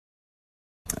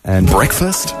And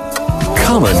breakfast?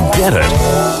 Come and get it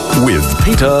with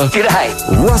Peter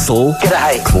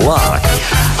Russell-Clarke.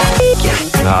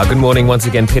 Good morning once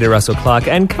again, Peter Russell-Clarke.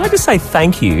 And can I just say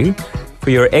thank you for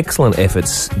your excellent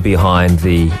efforts behind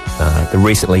the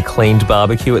recently cleaned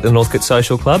barbecue at the Northcote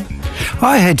Social Club.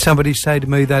 I had somebody say to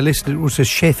me, they listened, it was a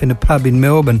chef in a pub in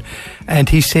Melbourne, and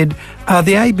he said, are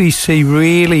the ABC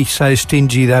really so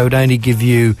stingy they would only give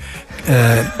you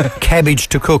cabbage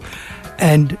to cook?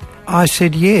 And I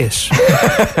said yes.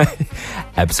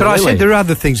 Absolutely. But I said there are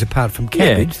other things apart from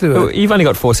cabbage. Yeah. Well, you've only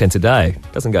got 4 cents a day.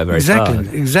 Doesn't go very far.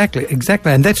 Exactly.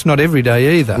 And that's not every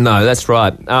day either. No, that's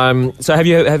right. So have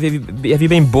you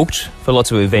been booked for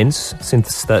lots of events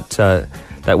since that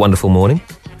wonderful morning?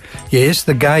 Yes,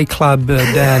 the gay club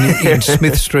down in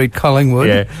Smith Street, Collingwood.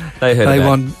 Yeah,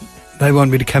 they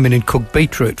want me to come in and cook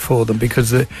beetroot for them because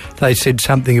they said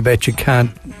something about you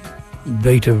can't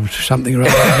beat of something or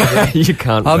other. You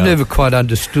can't. I've never quite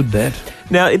understood that.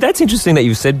 Now, that's interesting that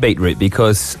you said beetroot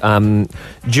because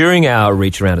during our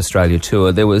Reach Around Australia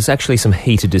tour, there was actually some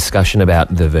heated discussion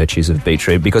about the virtues of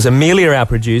beetroot because Amelia, our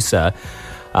producer,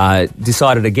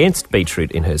 decided against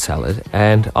beetroot in her salad.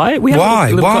 And Why?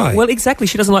 Well, exactly.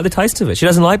 She doesn't like the taste of it. She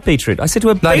doesn't like beetroot. I said to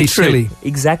her, bloody beetroot. Silly.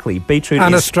 Exactly. Beetroot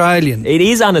Un-Australian. It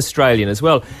is un-Australian as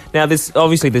well. Now, there's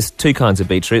two kinds of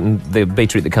beetroot, and the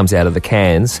beetroot that comes out of the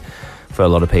cans for a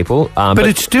lot of people. But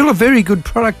it's still a very good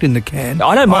product in the can.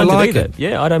 I don't mind it either.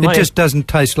 Yeah, I don't mind it. Just doesn't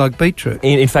taste like beetroot.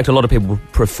 In fact, a lot of people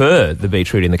prefer the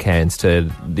beetroot in the cans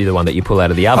to the one that you pull out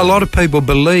of the oven. A lot of people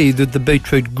believe that the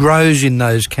beetroot grows in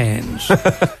those cans.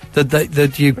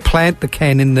 that you plant the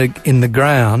can in the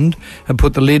ground and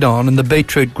put the lid on, and the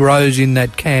beetroot grows in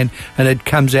that can, and it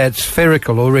comes out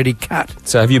spherical, already cut.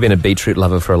 So have you been a beetroot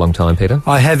lover for a long time, Peter?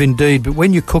 I have indeed, but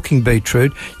when you're cooking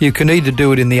beetroot, you can either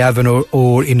do it in the oven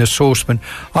or in a saucepan.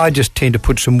 I just tend to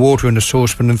put some water in a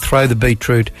saucepan and throw the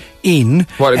beetroot in.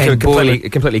 What,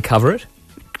 completely cover it?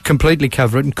 Completely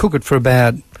cover it and cook it for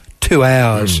about 2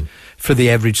 hours for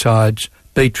the average size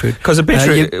beetroot. Because a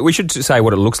beetroot, we should say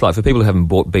what it looks like for people who haven't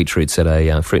bought beetroots at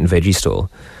a fruit and veggie store.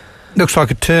 Looks like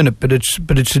a turnip, but it's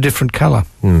a different colour.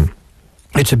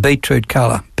 It's a beetroot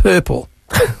colour, purple.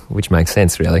 Which makes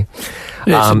sense, really.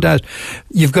 Yes, it does.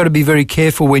 You've got to be very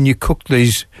careful when you cook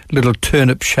these little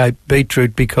turnip-shaped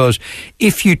beetroot because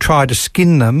if you try to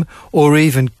skin them or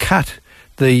even cut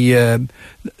the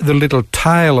little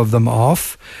tail of them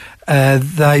off,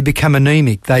 they become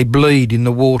anemic. They bleed in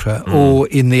the water or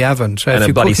in the oven. So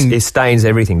and it stains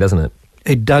everything, doesn't it?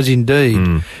 It does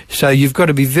indeed. So you've got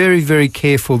to be very, very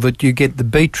careful that you get the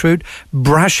beetroot,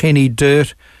 brush any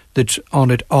dirt that's on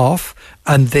it off,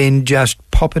 and then just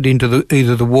pop it into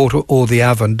either the water or the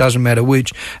oven, doesn't matter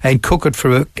which, and cook it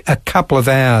for a couple of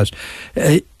hours.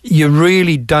 You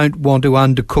really don't want to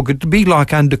undercook it. It'd be like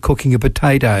undercooking a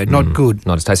potato. Not good.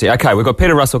 Not as tasty. Okay, we've got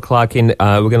Peter Russell-Clarke in.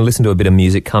 We're going to listen to a bit of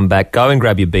music, come back, go and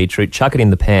grab your beetroot, chuck it in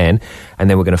the pan, and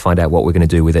then we're going to find out what we're going to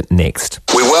do with it next.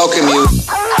 We welcome you.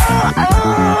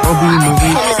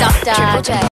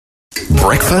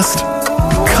 Breakfast?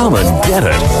 Come and get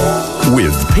it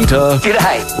with Peter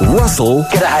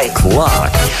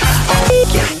Russell-Clarke.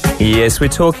 Yes, we're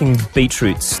talking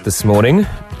beetroots this morning.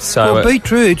 So,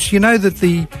 beetroots, you know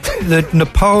that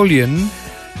Napoleon,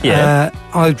 I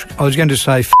was going to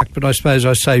say but I suppose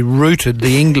I say rooted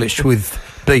the English with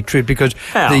beetroot because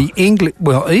the English,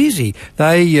 easy.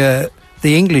 The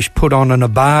English put on an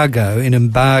embargo,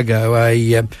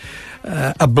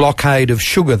 a blockade of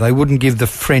sugar. They wouldn't give the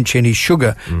French any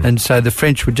sugar. And so the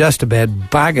French were just about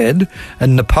buggered,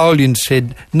 and Napoleon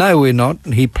said, no, we're not,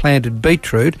 and he planted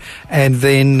beetroot, and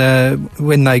then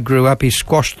when they grew up, he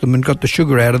squashed them and got the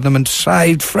sugar out of them and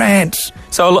saved France.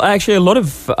 So actually a lot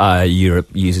of Europe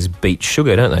uses beet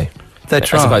sugar, don't they?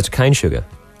 That's right. As opposed to cane sugar.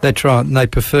 That's right, and they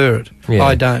prefer it. Yeah.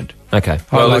 I don't. Okay.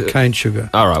 I like cane sugar.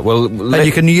 All right. Well, and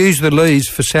you can use the leaves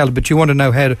for salad, but you want to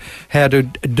know how to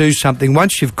do something.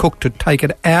 Once you've cooked it, take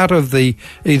it out of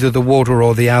either the water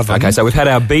or the oven. Okay. So we've had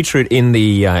our beetroot in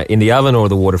the oven or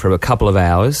the water for a couple of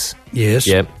hours. Yes.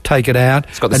 Yep. Take it out.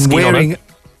 It's got the skin on it.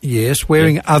 Yes,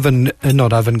 wearing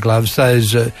not oven gloves,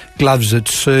 those gloves that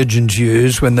surgeons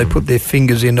use when they put their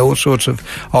fingers in all sorts of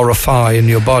orifice in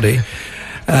your body.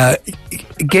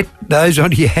 Get those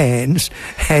on your hands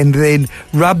and then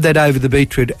rub that over the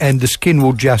beetroot and the skin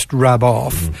will just rub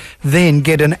off. Then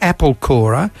get an apple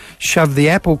corer, shove the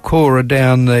apple corer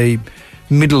down the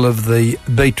middle of the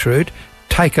beetroot,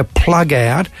 take a plug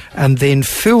out and then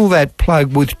fill that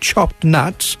plug with chopped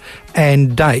nuts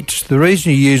and dates. The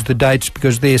reason you use the dates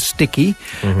because they're sticky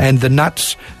and the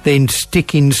nuts then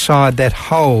stick inside that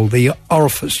hole, the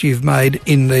orifice you've made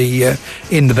in the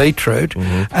beetroot,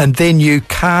 and then you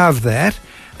carve that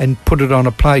and put it on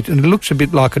a plate, and it looks a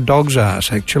bit like a dog's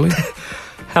ass, actually.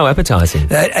 How appetising.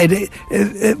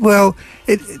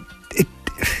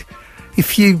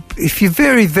 If you're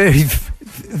very, very,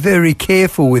 very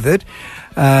careful with it,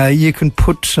 you can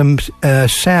put some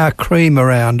sour cream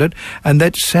around it, and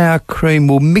that sour cream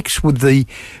will mix with the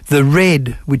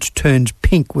red, which turns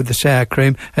pink with the sour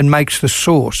cream and makes the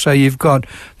sauce. So you've got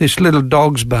this little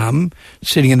dog's bum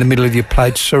sitting in the middle of your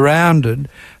plate, surrounded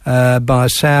by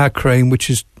sour cream, which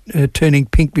is turning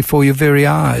pink before your very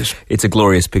eyes. It's a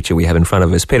glorious picture we have in front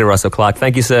of us. Peter Russell-Clarke,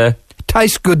 thank you, sir.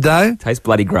 Tastes good, though. Tastes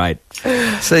bloody great.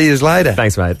 See you later.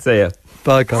 Thanks, mate. See ya.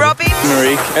 Bye, Colin. Robbie,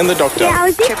 Marique and the doctor. Yeah, I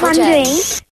was just wondering,